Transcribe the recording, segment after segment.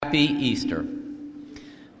Happy Easter.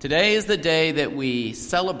 Today is the day that we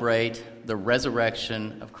celebrate the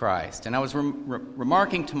resurrection of Christ. And I was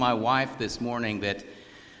remarking to my wife this morning that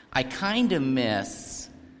I kind of miss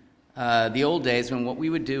the old days when what we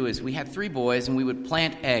would do is we had 3 boys and we would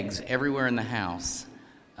plant eggs everywhere in the house.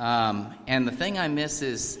 And the thing I miss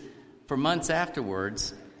is for months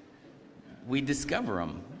afterwards, we discover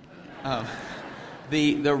them.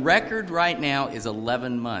 The record right now is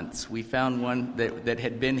 11 months. We found one that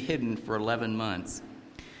had been hidden for 11 months.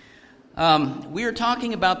 We are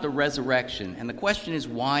talking about the resurrection, and the question is,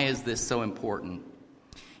 why is this so important?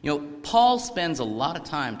 You know, Paul spends a lot of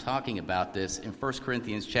time talking about this in 1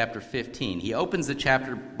 Corinthians chapter 15. He opens the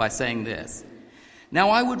chapter by saying this: "Now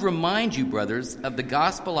I would remind you, brothers, of the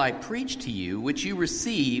gospel I preached to you, which you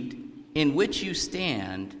received, in which you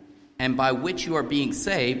stand, and by which you are being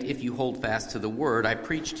saved, if you hold fast to the word I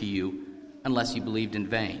preached to you, unless you believed in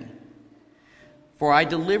vain. For I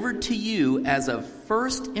delivered to you as of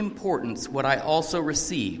first importance what I also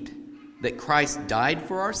received, that Christ died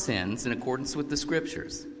for our sins in accordance with the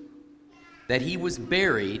Scriptures, that he was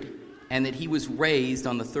buried, and that he was raised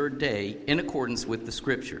on the 3rd day in accordance with the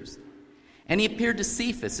Scriptures. And he appeared to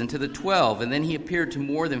Cephas and to the 12, and then he appeared to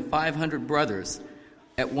more than 500 brothers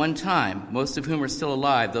at one time, most of whom are still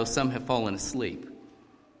alive, though some have fallen asleep."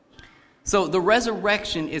 So the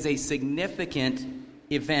resurrection is a significant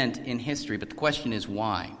event in history, but the question is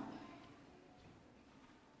why?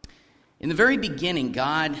 In the very beginning,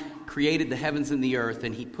 God created the heavens and the earth,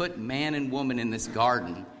 and he put man and woman in this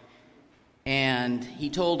garden. And he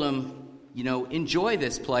told them, enjoy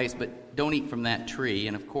this place, but don't eat from that tree.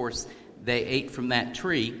 And of course, they ate from that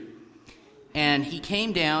tree. And he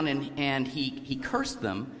came down and he cursed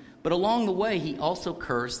them, but along the way he also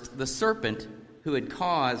cursed the serpent who had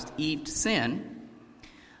caused Eve to sin.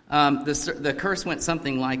 The curse went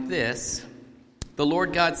something like this: "The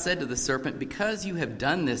Lord God said to the serpent, because you have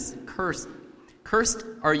done this, cursed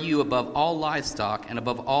are you above all livestock and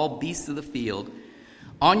above all beasts of the field.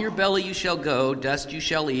 On your belly you shall go, dust you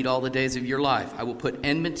shall eat all the days of your life. I will put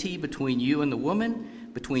enmity between you and the woman,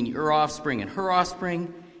 between your offspring and her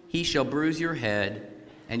offspring. He shall bruise your head,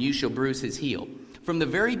 and you shall bruise his heel." From the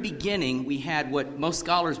very beginning, we had what most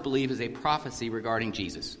scholars believe is a prophecy regarding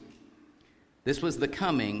Jesus. This was the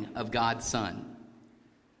coming of God's Son.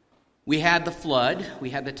 We had the flood, we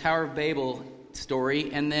had the Tower of Babel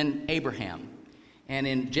story, and then Abraham. And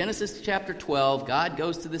in Genesis chapter 12, God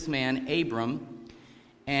goes to this man, Abram,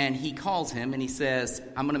 and he calls him and he says,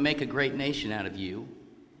 "I'm going to make a great nation out of you."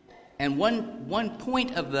 And one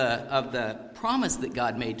point of the promise that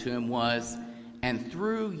God made to him was, "And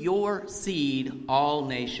through your seed all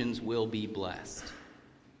nations will be blessed."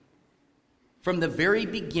 From the very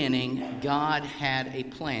beginning, God had a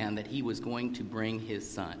plan that he was going to bring his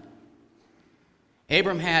son.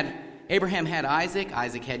 Abraham had Isaac.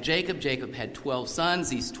 Isaac had Jacob. Jacob had 12 sons.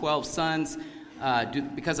 These 12 sons,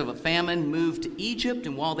 because of a famine, moved to Egypt.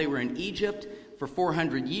 And while they were in Egypt for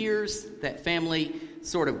 400 years, that family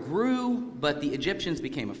sort of grew, but the Egyptians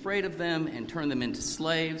became afraid of them and turned them into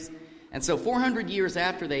slaves. And so 400 years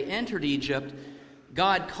after they entered Egypt,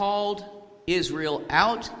 God called Israel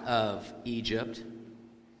out of Egypt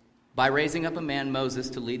by raising up a man, Moses,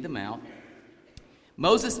 to lead them out.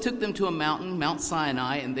 Moses took them to a mountain, Mount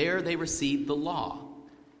Sinai, and there they received the law.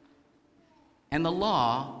 And the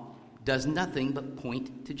law does nothing but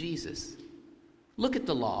point to Jesus. Look at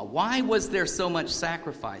the law. Why was there so much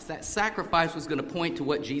sacrifice? That sacrifice was going to point to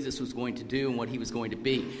what Jesus was going to do and what he was going to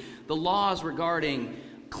be. The laws regarding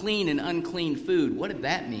clean and unclean food, what did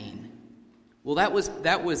that mean? Well, that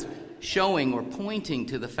was showing or pointing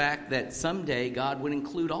to the fact that someday God would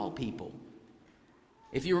include all people.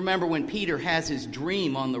 If you remember when Peter has his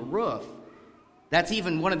dream on the roof, that's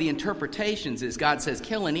even one of the interpretations is God says,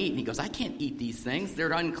 "Kill and eat." And he goes, "I can't eat these things.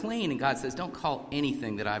 They're unclean." And God says, "Don't call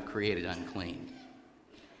anything that I've created unclean."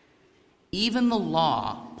 Even the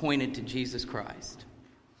law pointed to Jesus Christ.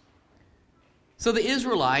 So the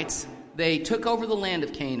Israelites, they took over the land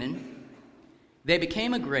of Canaan. They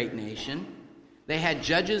became a great nation. They had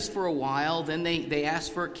judges for a while. Then they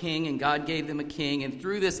asked for a king, and God gave them a king. And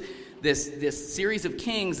through this series of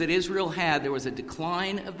kings that Israel had, there was a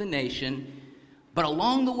decline of the nation. But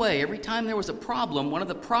along the way, every time there was a problem, one of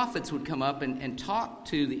the prophets would come up and talk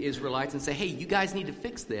to the Israelites and say, "Hey, you guys need to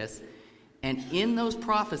fix this." And in those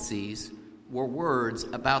prophecies were words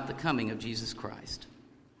about the coming of Jesus Christ.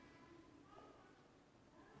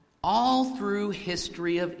 All through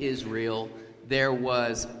history of Israel, there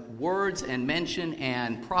was words and mention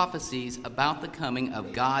and prophecies about the coming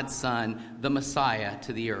of God's Son, the Messiah,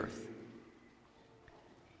 to the earth.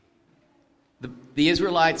 The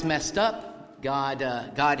Israelites messed up. God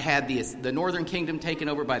had the northern kingdom taken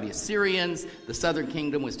over by the Assyrians. The southern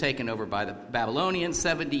kingdom was taken over by the Babylonians.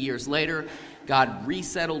 70 years later, God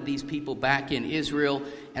resettled these people back in Israel.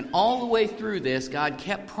 And all the way through this, God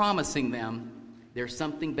kept promising them, there's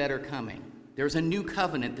something better coming. There's a new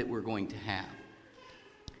covenant that we're going to have.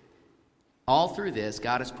 All through this,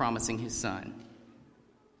 God is promising his Son.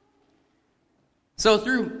 So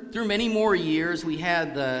through many more years, we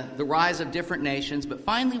had the rise of different nations, but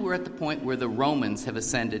finally we're at the point where the Romans have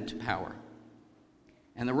ascended to power.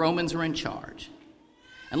 And the Romans are in charge.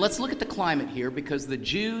 And let's look at the climate here, because the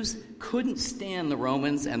Jews couldn't stand the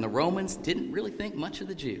Romans, and the Romans didn't really think much of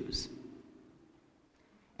the Jews.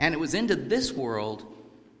 And it was into this world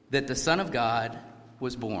that the Son of God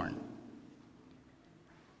was born.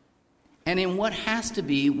 And in what has to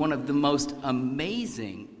be one of the most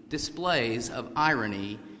amazing displays of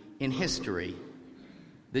irony in history,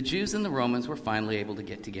 the Jews and the Romans were finally able to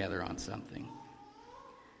get together on something.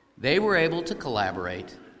 They were able to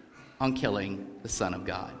collaborate on killing the Son of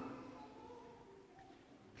God.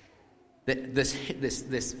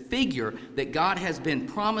 This figure that God has been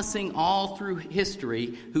promising all through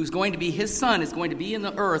history, who's going to be his Son, is going to be in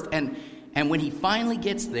the earth, and when he finally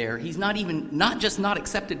gets there, he's not just not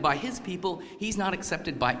accepted by his people, he's not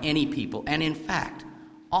accepted by any people. And in fact,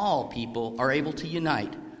 all people are able to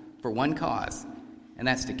unite for one cause, and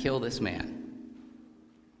that's to kill this man.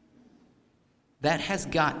 That has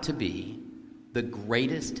got to be the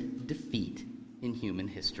greatest defeat in human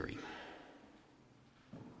history.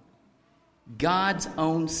 God's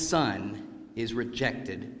own Son is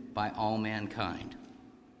rejected by all mankind.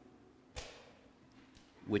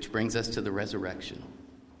 Which brings us to the resurrection.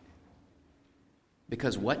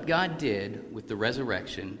 Because what God did with the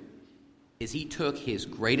resurrection is he took his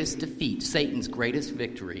greatest defeat, Satan's greatest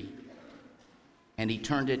victory, and he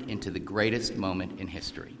turned it into the greatest moment in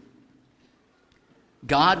history.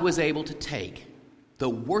 God was able to take the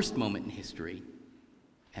worst moment in history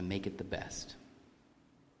and make it the best.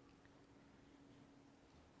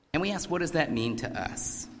 And we ask, what does that mean to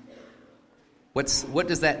us? What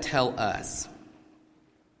does that tell us?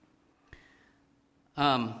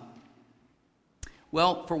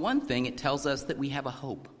 Well, for one thing, it tells us that we have a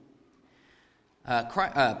hope.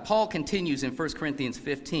 Paul continues in 1 Corinthians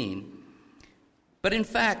 15, but in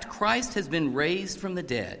fact, Christ has been raised from the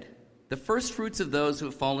dead, the first fruits of those who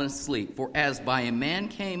have fallen asleep. For as by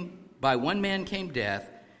one man came death,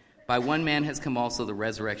 by one man has come also the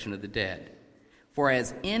resurrection of the dead. For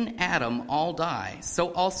as in Adam all die,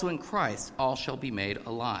 so also in Christ all shall be made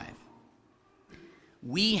alive.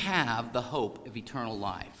 We have the hope of eternal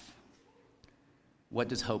life. What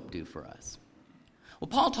does hope do for us? Well,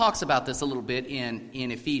 Paul talks about this a little bit in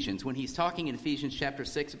Ephesians. When he's talking in Ephesians chapter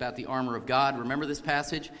 6 about the armor of God, remember this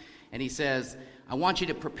passage? And he says, I want you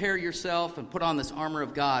to prepare yourself and put on this armor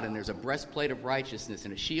of God. And there's a breastplate of righteousness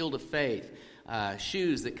and a shield of faith,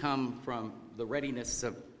 shoes that come from the readiness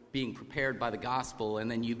of being prepared by the gospel. And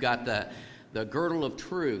then you've got the girdle of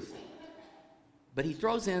truth. But he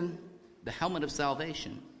throws in the helmet of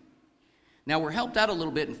salvation. Now, we're helped out a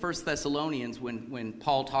little bit in 1 Thessalonians when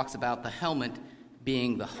Paul talks about the helmet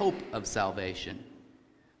being the hope of salvation.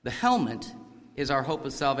 The helmet is our hope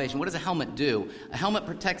of salvation. What does a helmet do? A helmet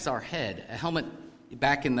protects our head. A helmet,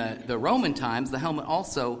 back in the Roman times, the helmet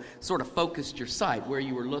also sort of focused your sight where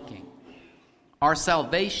you were looking. Our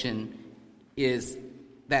salvation is,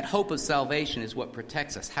 that hope of salvation is what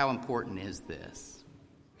protects us. How important is this?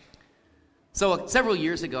 So several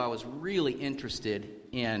years ago, I was really interested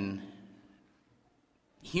in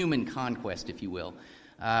human conquest, if you will.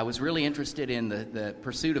 I was really interested in the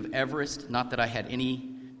pursuit of Everest. Not that I had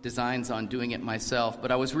any designs on doing it myself,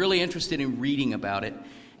 but I was really interested in reading about it.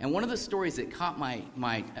 And one of the stories that caught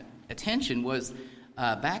my attention was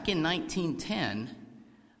back in 1910,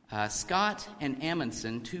 Scott and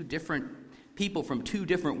Amundsen, two different people from two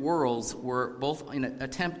different worlds, were both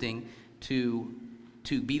attempting to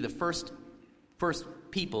be the first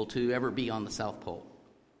people to ever be on the South Pole.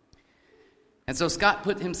 And so Scott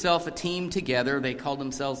put himself a team together. They called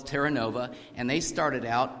themselves Terra Nova, and they started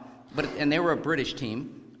out, and they were a British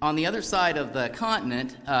team. On the other side of the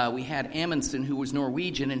continent, we had Amundsen, who was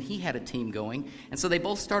Norwegian, and he had a team going. And so they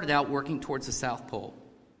both started out working towards the South Pole.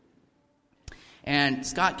 And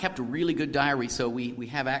Scott kept a really good diary, so we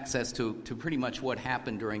have access to pretty much what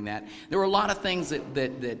happened during that. There were a lot of things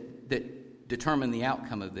that determined the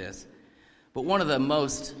outcome of this. But one of the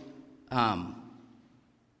most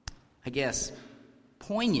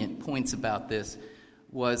poignant points about this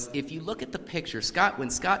was, if you look at the picture, when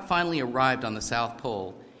Scott finally arrived on the South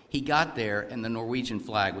Pole, he got there and the Norwegian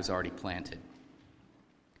flag was already planted.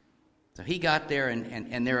 So he got there,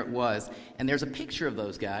 and there it was. And there's a picture of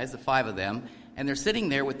those guys, the 5 of them, and they're sitting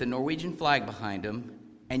there with the Norwegian flag behind them,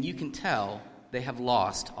 and you can tell they have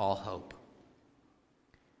lost all hope.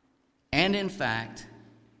 And in fact,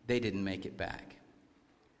 they didn't make it back.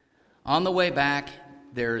 On the way back,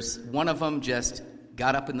 there's one of them just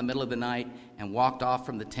got up in the middle of the night and walked off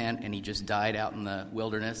from the tent, and he just died out in the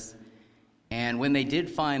wilderness. And when they did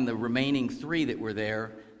find the remaining 3 that were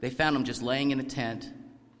there, they found them just laying in a tent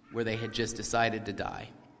where they had just decided to die.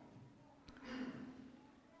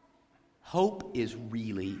 Hope is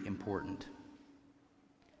really important.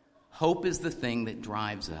 Hope is the thing that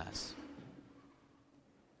drives us.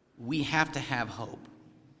 We have to have hope.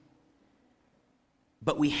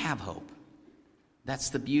 But we have hope. That's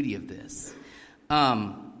the beauty of this.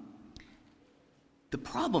 The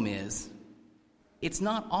problem is, it's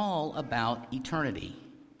not all about eternity.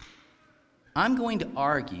 I'm going to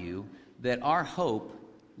argue that our hope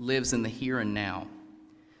lives in the here and now.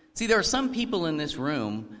 See, there are some people in this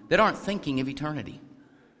room that aren't thinking of eternity.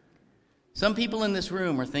 Some people in this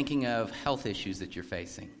room are thinking of health issues that you're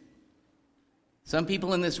facing. Some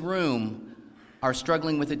people in this room are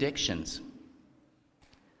struggling with addictions.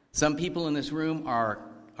 Some people in this room are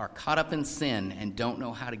caught up in sin and don't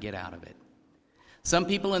know how to get out of it. Some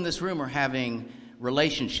people in this room are having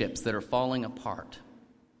relationships that are falling apart.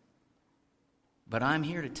 But I'm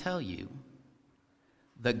here to tell you,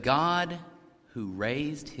 the God who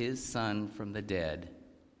raised his Son from the dead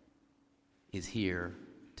is here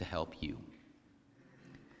to help you.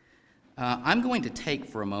 I'm going to take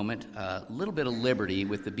for a moment a little bit of liberty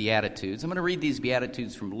with the Beatitudes. I'm going to read these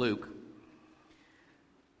Beatitudes from Luke.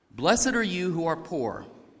 Blessed are you who are poor,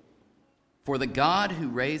 for the God who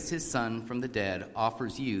raised his Son from the dead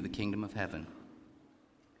offers you the kingdom of heaven.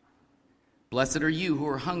 Blessed are you who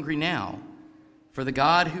are hungry now, for the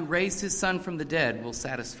God who raised his Son from the dead will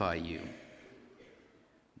satisfy you.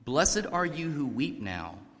 Blessed are you who weep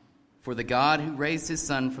now, for the God who raised his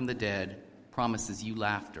Son from the dead promises you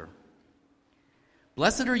laughter.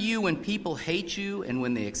 Blessed are you when people hate you and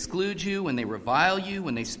when they exclude you, when they revile you,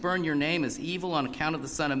 when they spurn your name as evil on account of the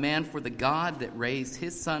Son of Man, for the God that raised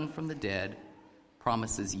his Son from the dead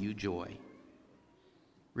promises you joy.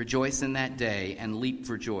 Rejoice in that day and leap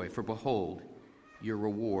for joy, for behold, your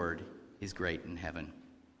reward is great in heaven.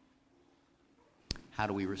 How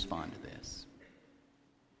do we respond to this?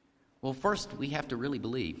 Well, first, we have to really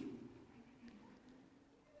believe.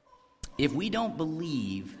 If we don't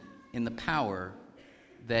believe in the power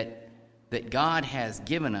that God has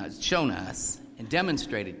given us, shown us, and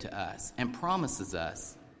demonstrated to us, and promises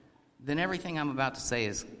us, then everything I'm about to say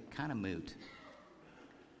is kind of moot.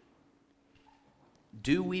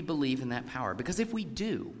 Do we believe in that power? Because if we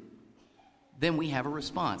do, then we have a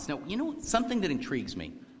response. Now, you know something that intrigues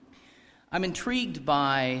me? I'm intrigued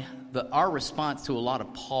by our response to a lot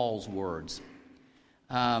of Paul's words.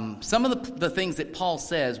 Some of the things that Paul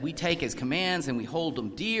says we take as commands and we hold them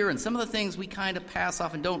dear, and some of the things we kind of pass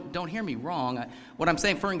off. And don't hear me wrong. What I'm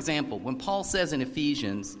saying, for example, when Paul says in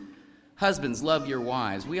Ephesians, husbands, love your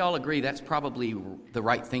wives, we all agree that's probably the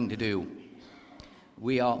right thing to do.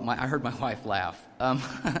 I heard my wife laugh.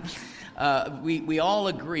 We all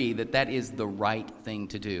agree that is the right thing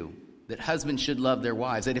to do, that husbands should love their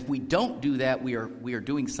wives, that if we don't do that, we are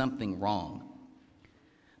doing something wrong.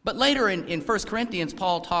 But later in 1 Corinthians,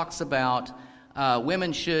 Paul talks about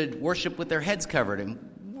women should worship with their heads covered, and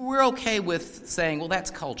we're okay with saying, well, that's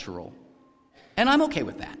cultural. And I'm okay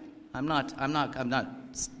with that. I'm not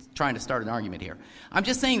trying to start an argument here. I'm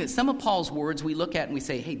just saying that some of Paul's words we look at and we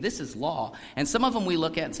say, hey, this is law. And some of them we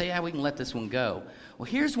look at and say, yeah, we can let this one go. Well,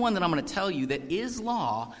 here's one that I'm going to tell you that is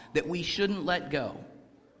law that we shouldn't let go.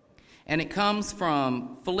 And it comes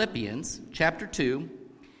from Philippians chapter 2,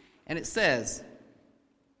 and it says,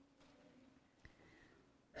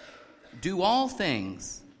 do all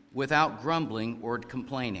things without grumbling or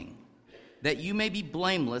complaining, that you may be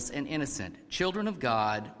blameless and innocent, children of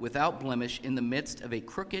God, without blemish, in the midst of a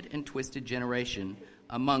crooked and twisted generation,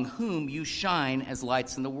 among whom you shine as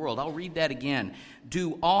lights in the world. I'll read that again.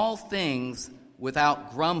 Do all things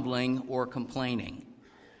without grumbling or complaining.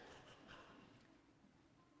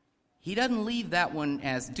 He doesn't leave that one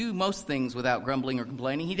as do most things without grumbling or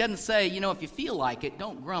complaining. He doesn't say, if you feel like it,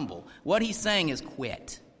 don't grumble. What he's saying is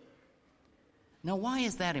quit. Now, why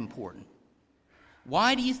is that important?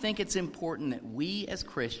 Why do you think it's important that we as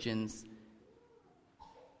Christians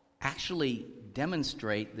actually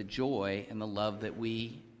demonstrate the joy and the love that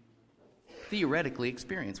we theoretically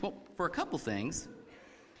experience? Well, for a couple things,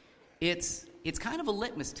 it's kind of a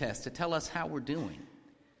litmus test to tell us how we're doing.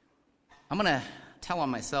 I'm going to tell on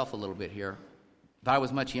myself a little bit here, but I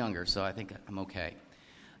was much younger, so I think I'm okay.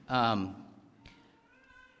 And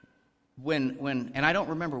I don't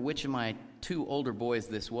remember which of my two older boys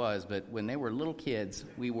this was, but when they were little kids,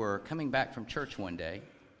 we were coming back from church one day,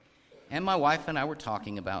 and my wife and I were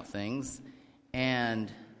talking about things,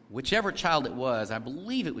 and whichever child it was, I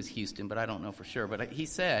believe it was Houston, but I don't know for sure, but he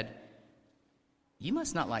said, "You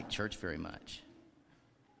must not like church very much."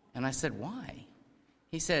 And I said, "Why?"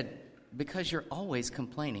 He said, "Because you're always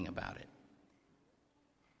complaining about it."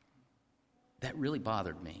 That really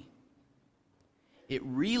bothered me.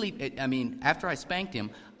 After I spanked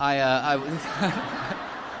him, I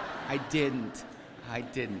didn't.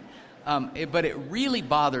 But it really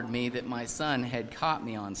bothered me that my son had caught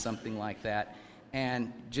me on something like that,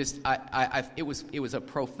 and just it was a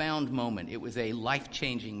profound moment. It was a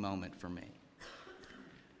life-changing moment for me.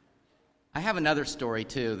 I have another story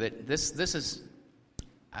too. That this is.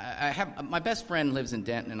 I have my best friend lives in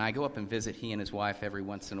Denton, and I go up and visit he and his wife every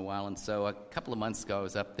once in a while. And so a couple of months ago, I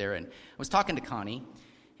was up there, and I was talking to Connie,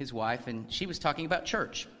 his wife, and she was talking about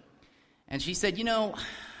church. And she said,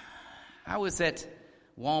 I was at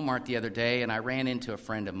Walmart the other day, and I ran into a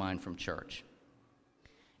friend of mine from church.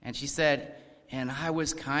 And she said, and I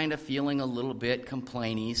was kind of feeling a little bit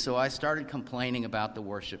complainy, so I started complaining about the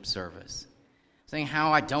worship service, saying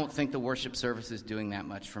how I don't think the worship service is doing that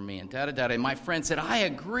much for me, and da-da-da. And my friend said, I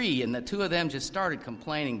agree, and the two of them just started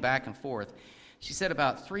complaining back and forth. She said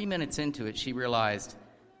about 3 minutes into it, she realized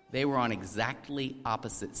they were on exactly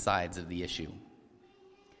opposite sides of the issue.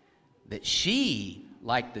 That she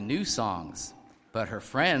liked the new songs, but her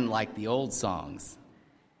friend liked the old songs.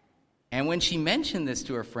 And when she mentioned this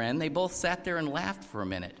to her friend, they both sat there and laughed for a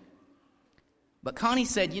minute. But Connie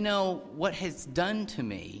said, what has done to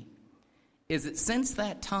me is that since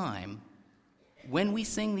that time, when we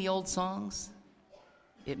sing the old songs,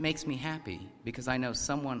 it makes me happy because I know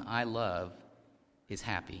someone I love is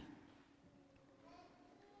happy.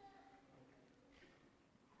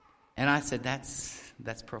 And I said, that's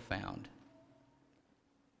profound.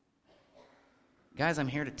 Guys, I'm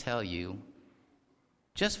here to tell you,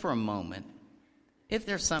 just for a moment, if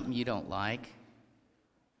there's something you don't like,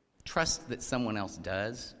 trust that someone else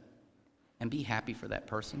does and be happy for that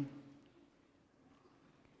person.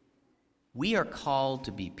 We are called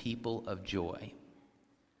to be people of joy.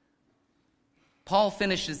 Paul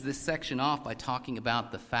finishes this section off by talking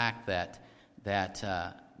about the fact that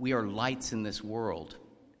we are lights in this world,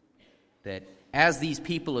 that as these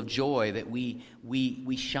people of joy, that we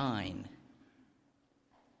shine.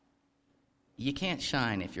 You can't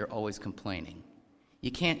shine if you're always complaining.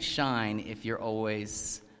 You can't shine if you're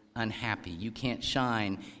always unhappy. You can't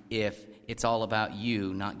shine if it's all about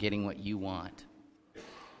you not getting what you want.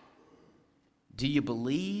 Do you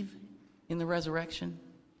believe in the resurrection?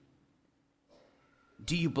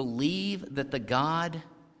 Do you believe that the God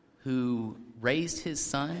who raised his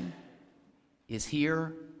son is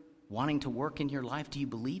here wanting to work in your life? Do you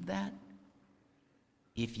believe that?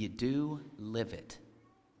 If you do, live it.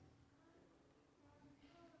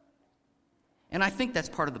 And I think that's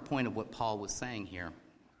part of the point of what Paul was saying here.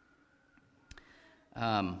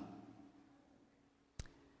 A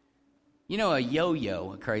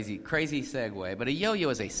yo-yo, a crazy segue, but a yo-yo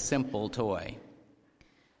is a simple toy.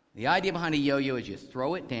 The idea behind a yo-yo is you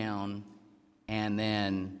throw it down, and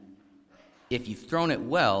then if you've thrown it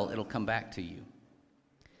well, it'll come back to you.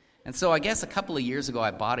 And so I guess a couple of years ago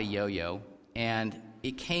I bought a yo-yo, and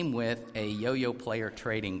it came with a yo-yo player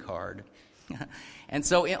trading card. And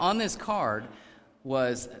so on this card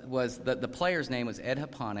was the player's name was Ed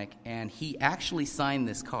Haponic, and he actually signed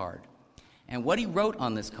this card. And what he wrote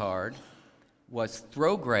on this card was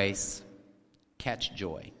throw grace, catch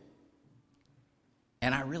joy.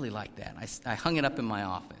 And I really like that. I hung it up in my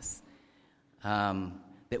office.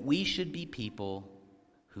 That we should be people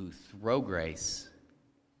who throw grace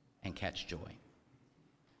and catch joy.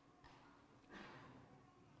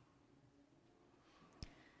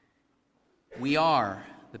 We are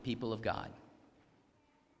the people of God.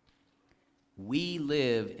 We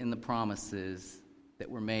live in the promises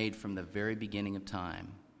that were made from the very beginning of time.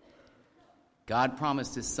 God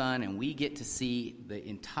promised his son, and we get to see the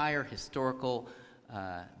entire historical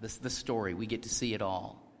the story. We get to see it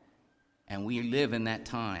all. And we live in that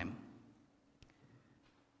time.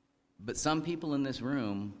 But some people in this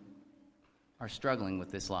room are struggling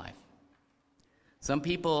with this life. Some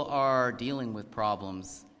people are dealing with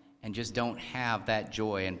problems and just don't have that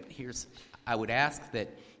joy. And I would ask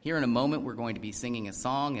that here in a moment we're going to be singing a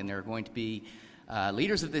song, and there are going to be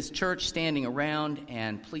leaders of this church standing around,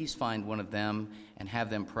 and please find one of them and have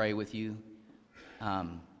them pray with you.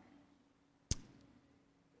 But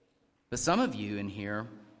some of you in here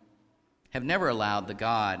have never allowed the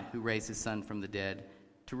God who raised his son from the dead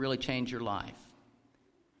to really change your life.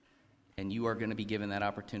 And you are going to be given that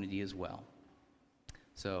opportunity as well.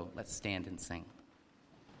 So let's stand and sing.